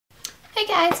Hey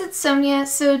guys, it's Sonia.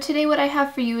 So today what I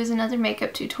have for you is another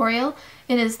makeup tutorial.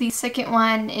 It is the second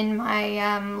one in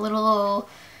my little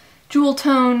jewel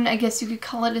tone, I guess you could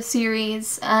call it a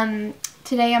series.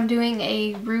 Today I'm doing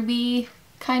a ruby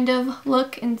kind of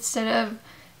look instead of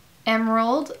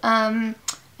emerald. And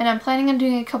I'm planning on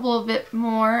doing a couple of bit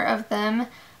more of them.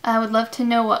 I would love to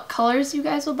know what colors you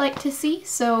guys would like to see,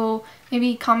 so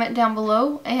maybe comment down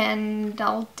below and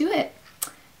I'll do it.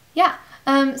 Yeah.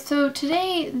 So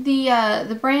today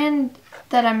the brand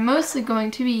that I'm mostly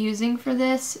going to be using for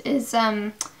this is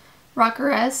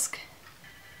Rockeresque.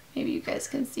 Maybe you guys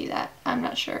can see that. I'm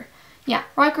not sure. Yeah,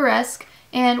 Rockeresque.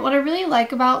 And what I really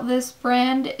like about this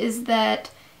brand is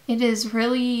that it is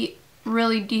really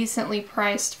decently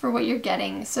priced for what you're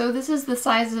getting. So this is the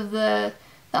size of the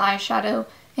eyeshadow,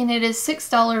 and it is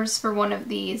 $6 for one of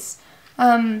these,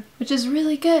 which is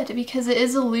really good because it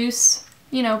is a loose,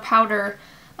 powder.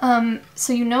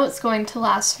 So you know it's going to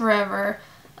last forever.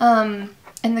 And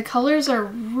the colors are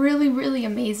really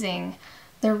amazing.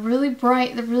 They're really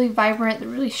bright, they're really vibrant, they're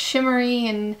really shimmery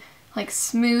and like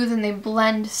smooth, and they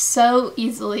blend so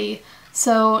easily.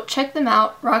 So check them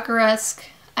out, Rockeresque.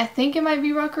 I think it might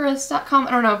be rockeresque.com,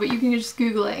 I don't know, but you can just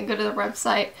Google it and go to their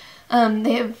website.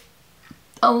 They have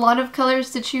a lot of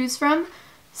colors to choose from,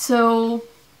 so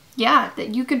yeah,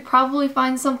 that you could probably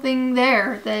find something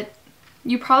there that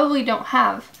you probably don't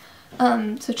have.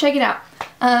 So check it out.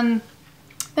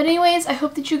 But anyways, I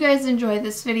hope that you guys enjoy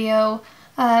this video.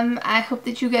 I hope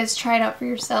that you guys try it out for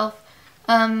yourself.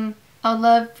 I'd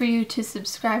love for you to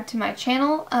subscribe to my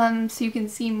channel so you can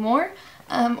see more,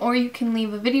 or you can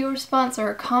leave a video response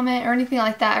or a comment or anything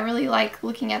like that. I really like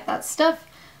looking at that stuff.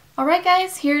 Alright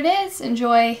guys, here it is.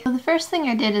 Enjoy! So the first thing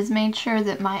I did is made sure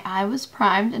that my eye was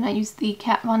primed, and I used the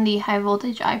Kat Von D High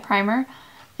Voltage Eye Primer.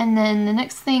 And then the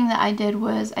next thing that I did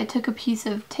was I took a piece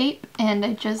of tape and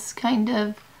I just kind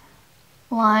of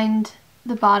lined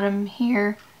the bottom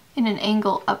here in an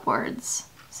angle upwards.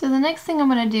 So the next thing I'm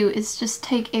going to do is just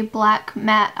take a black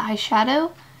matte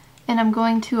eyeshadow, and I'm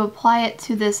going to apply it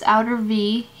to this outer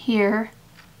V here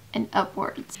and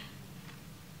upwards.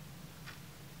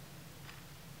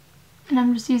 And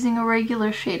I'm just using a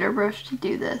regular shader brush to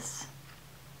do this.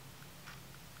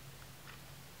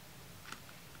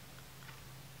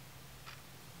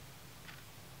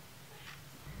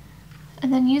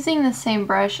 And then using the same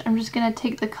brush, I'm just going to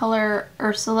take the color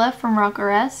Ursula from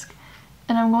Rockeresque,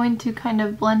 and I'm going to kind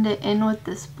of blend it in with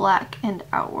this black and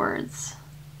outwards.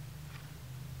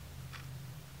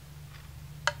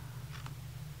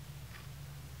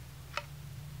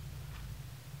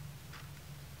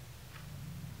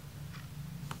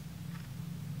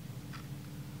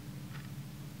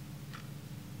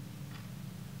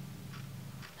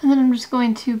 And then I'm just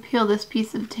going to peel this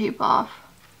piece of tape off.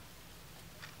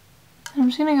 I'm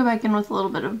just going to go back in with a little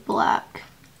bit of black.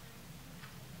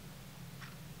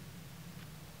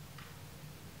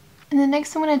 And then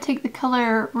next I'm going to take the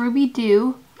color Ruby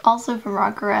Dew, also from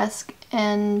Rockeresque,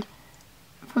 and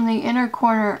from the inner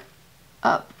corner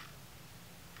up,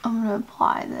 I'm going to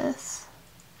apply this.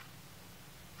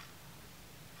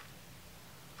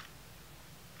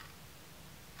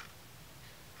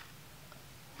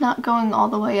 Not going all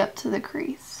the way up to the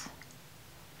crease.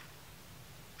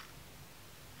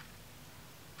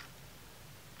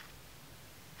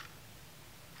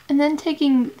 And then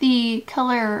taking the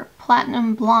color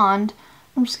Platinum Blonde,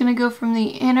 I'm just going to go from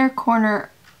the inner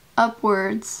corner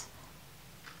upwards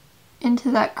into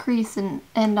that crease and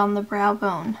end on the brow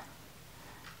bone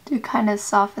to kind of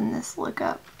soften this look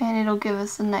up, and it'll give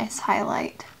us a nice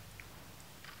highlight.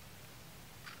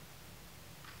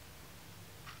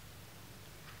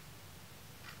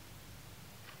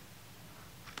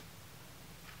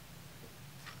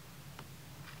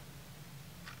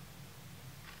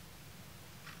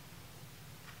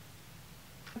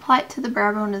 Apply it to the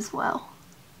brow bone as well.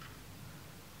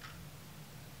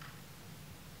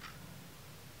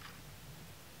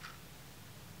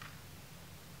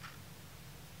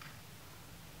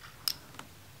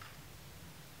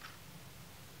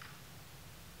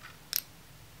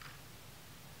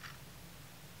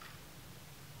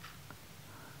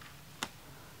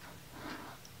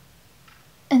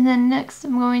 And then next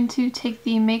I'm going to take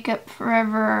the Makeup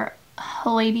Forever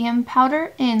Palladium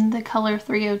powder in the color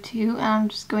 302, and I'm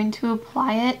just going to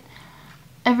apply it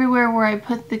everywhere where I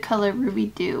put the color Ruby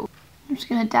Dew. I'm just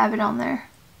going to dab it on there.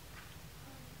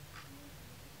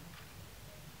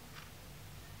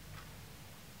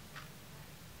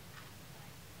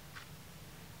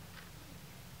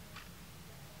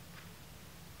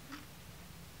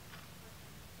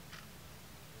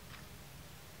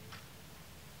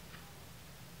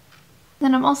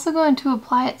 Then I'm also going to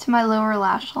apply it to my lower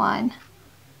lash line.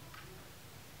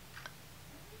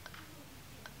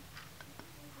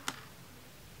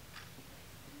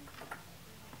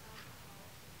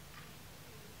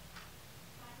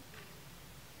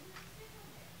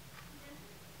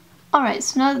 Alright,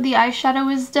 so now that the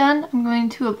eyeshadow is done, I'm going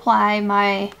to apply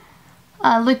my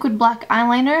liquid black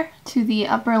eyeliner to the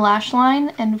upper lash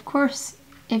line, and of course,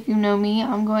 if you know me,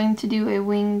 I'm going to do a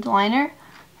winged liner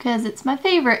because it's my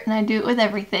favorite and I do it with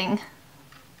everything.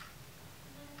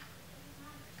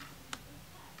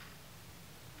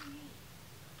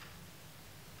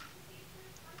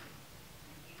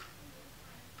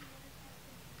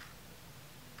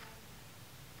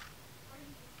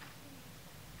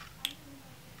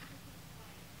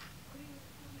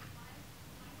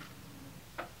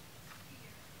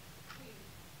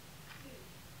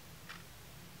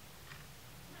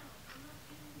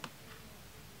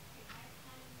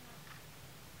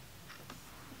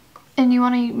 And you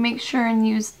want to make sure and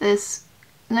use this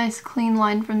nice clean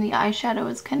line from the eyeshadow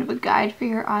as kind of a guide for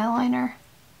your eyeliner.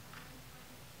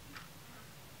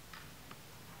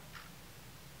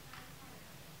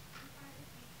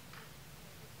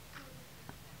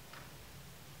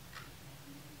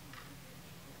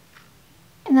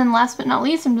 And then last but not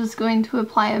least, I'm just going to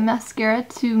apply a mascara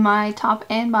to my top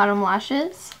and bottom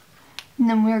lashes. And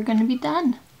then we're going to be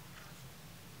done.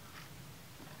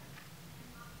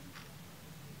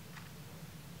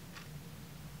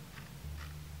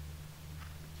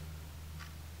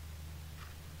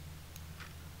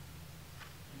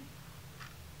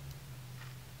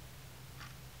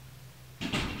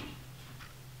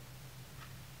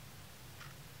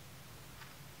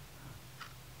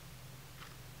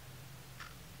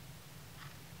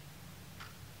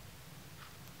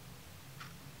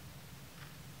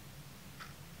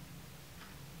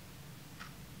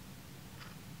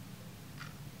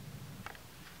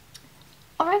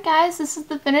 Alright guys, this is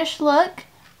the finished look.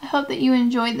 I hope that you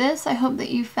enjoyed this. I hope that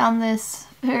you found this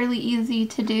fairly easy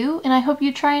to do, and I hope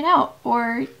you try it out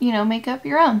or, make up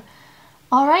your own.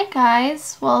 Alright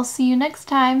guys, well, see you next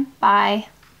time. Bye.